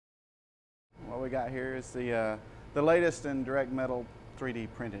What we got here is the latest in direct metal 3D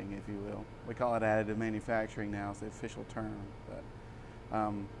printing, if you will. We call it additive manufacturing now, it's the official term.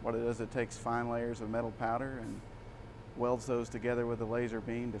 But what it does, it takes fine layers of metal powder and welds those together with a laser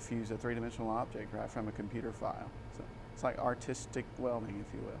beam to fuse a three-dimensional object right from a computer file. So it's like artistic welding,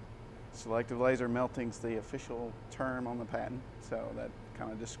 if you will. Selective laser melting's the official term on the patent, so that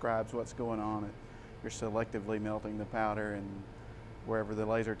kind of describes what's going on. You're selectively melting the powder, and wherever the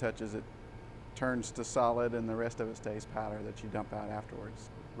laser touches it turns to solid, and the rest of it stays powder that you dump out afterwards.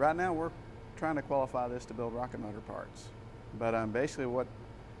 Right now we're trying to qualify this to build rocket motor parts, but basically what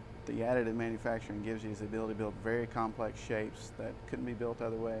the additive manufacturing gives you is the ability to build very complex shapes that couldn't be built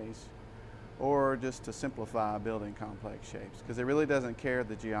other ways, or just to simplify building complex shapes, because it really doesn't care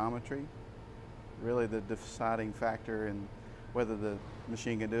the geometry. Really the deciding factor in whether the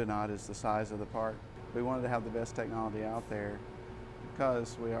machine can do it or not is the size of the part. We wanted to have the best technology out there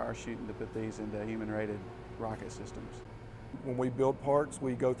because we are shooting to put these into human-rated rocket systems. When we build parts,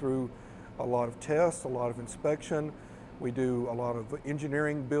 we go through a lot of tests, a lot of inspection. We do a lot of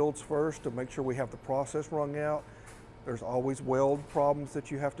engineering builds first to make sure we have the process wrung out. There's always weld problems that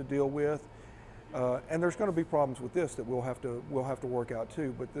you have to deal with. And there's going to be problems with this that we'll have to work out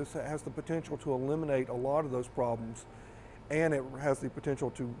too, but this has the potential to eliminate a lot of those problems, and it has the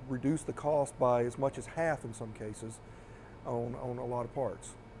potential to reduce the cost by as much as half in some cases on a lot of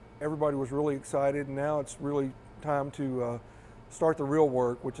parts. Everybody was really excited, and now it's really time to start the real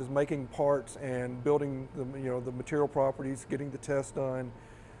work, which is making parts and building the material properties, getting the tests done.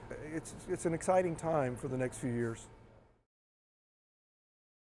 It's an exciting time for the next few years.